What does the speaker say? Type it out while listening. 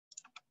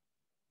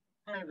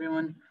Hi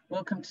everyone,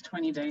 welcome to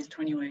 20 Days,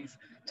 20 Ways.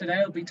 Today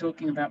I'll be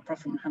talking about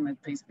Prophet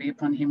Muhammad, peace be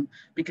upon him,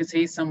 because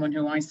he's someone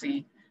who I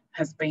see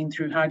has been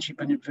through hardship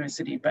and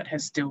adversity, but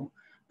has still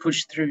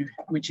pushed through,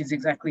 which is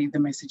exactly the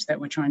message that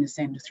we're trying to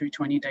send through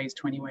 20 Days,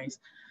 20 Ways.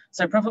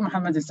 So Prophet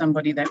Muhammad is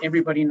somebody that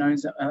everybody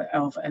knows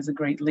of as a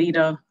great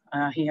leader.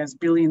 He has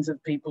billions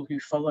of people who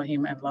follow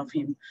him and love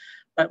him.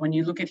 But when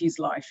you look at his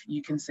life,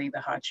 you can see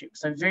the hardship.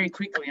 So very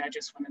quickly, I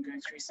just want to go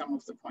through some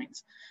of the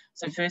points.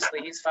 So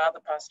firstly, his father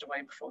passed away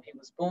before he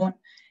was born.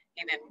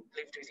 He then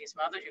lived with his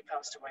mother, who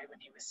passed away when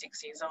he was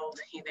 6 years old.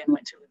 He then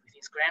went to live with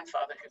his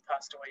grandfather, who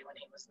passed away when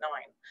he was 9.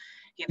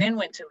 He then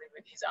went to live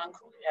with his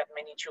uncle, who had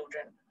many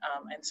children,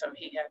 and so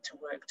he had to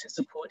work to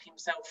support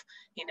himself.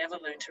 He never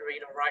learned to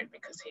read or write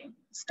because he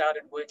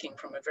started working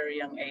from a very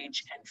young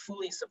age and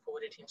fully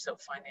supported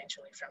himself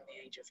financially from the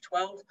age of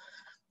 12.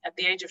 At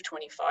the age of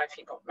 25,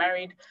 he got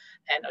married,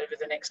 and over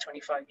the next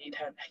 25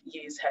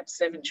 years had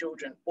 7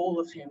 children, all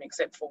of whom,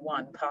 except for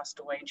one, passed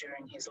away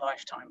during his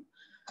lifetime.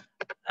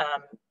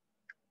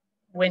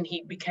 When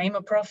he became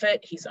a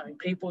prophet, his own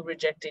people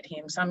rejected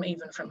him, some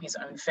even from his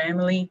own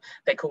family.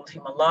 They called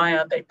him a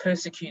liar. They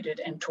persecuted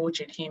and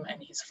tortured him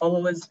and his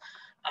followers.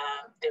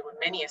 There were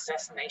many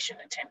assassination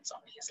attempts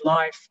on his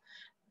life.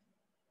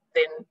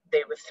 Then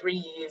there were 3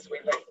 years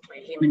where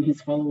him and his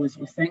followers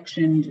were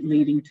sanctioned,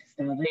 leading to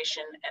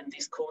starvation, and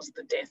this caused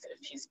the death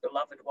of his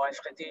beloved wife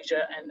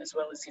Hediah, and as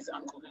well as his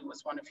uncle, who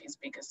was one of his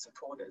biggest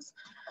supporters.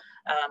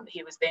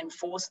 He was then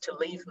forced to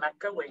leave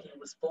Mecca, where he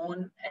was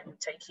born, and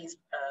take his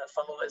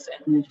followers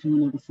and move to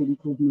another city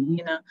called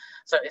Medina.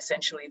 So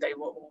essentially, they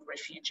were all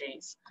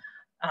refugees.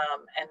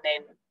 And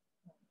then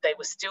they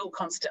were still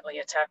constantly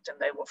attacked, and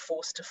they were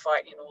forced to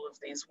fight in all of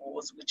these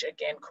wars, which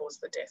again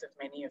caused the death of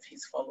many of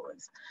his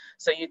followers.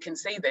 So you can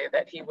see there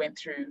that he went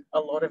through a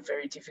lot of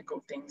very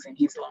difficult things in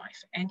his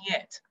life, and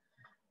yet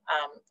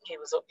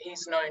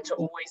he's known to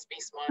always be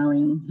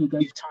smiling. He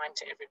gave time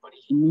to everybody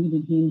who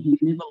needed him. He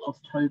never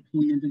lost hope.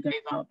 He never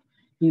gave up.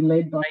 He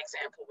led by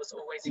example, was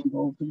always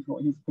involved with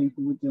what his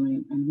people were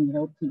doing, and he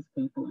helped his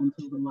people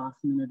until the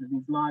last minute of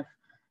his life,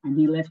 and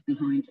he left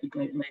behind a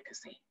great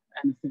legacy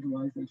and a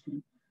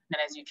civilization. And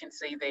as you can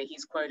see there,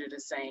 he's quoted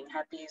as saying,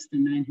 "Happy is the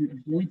man who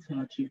avoids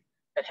hardship,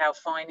 but how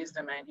fine is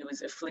the man who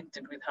is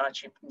afflicted with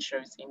hardship and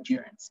shows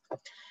endurance."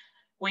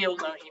 We all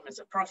know him as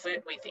a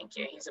prophet. We think,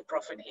 yeah, he's a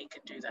prophet, he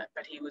can do that.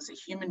 But he was a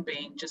human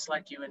being just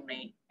like you and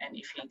me. And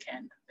if he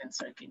can, then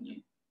so can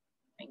you.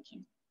 Thank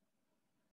you.